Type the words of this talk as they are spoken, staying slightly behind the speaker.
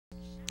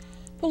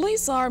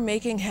Police are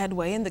making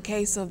headway in the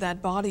case of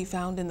that body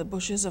found in the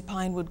bushes of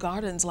Pinewood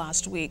Gardens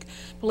last week.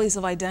 Police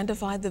have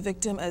identified the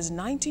victim as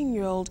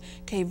 19-year-old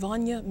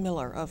Kavanya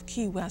Miller of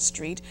Key West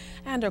Street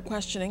and are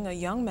questioning a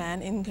young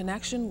man in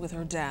connection with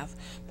her death.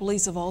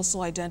 Police have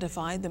also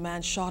identified the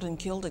man shot and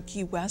killed at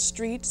Key West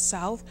Street,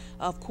 south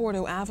of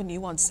Cordo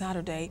Avenue on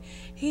Saturday.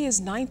 He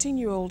is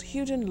 19-year-old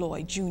Hewden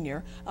Lloyd Jr.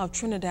 of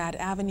Trinidad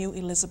Avenue,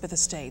 Elizabeth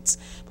Estates.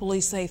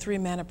 Police say 3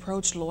 men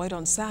approached Lloyd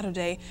on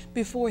Saturday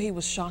before he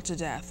was shot to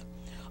death.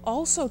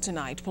 Also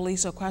tonight,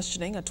 police are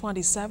questioning a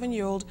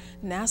 27-year-old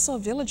Nassau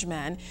Village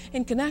man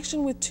in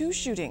connection with 2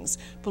 shootings.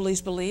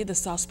 Police believe the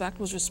suspect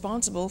was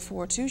responsible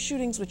for 2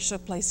 shootings which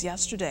took place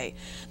yesterday.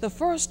 The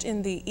first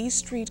in the East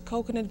Street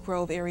Coconut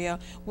Grove area,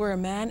 where a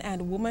man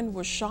and woman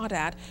were shot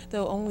at,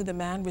 though only the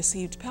man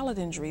received pellet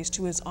injuries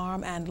to his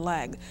arm and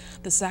leg.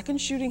 The second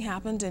shooting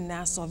happened in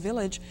Nassau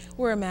Village,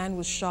 where a man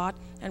was shot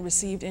and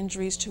received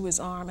injuries to his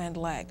arm and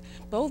leg.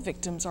 Both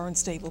victims are in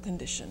stable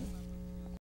condition.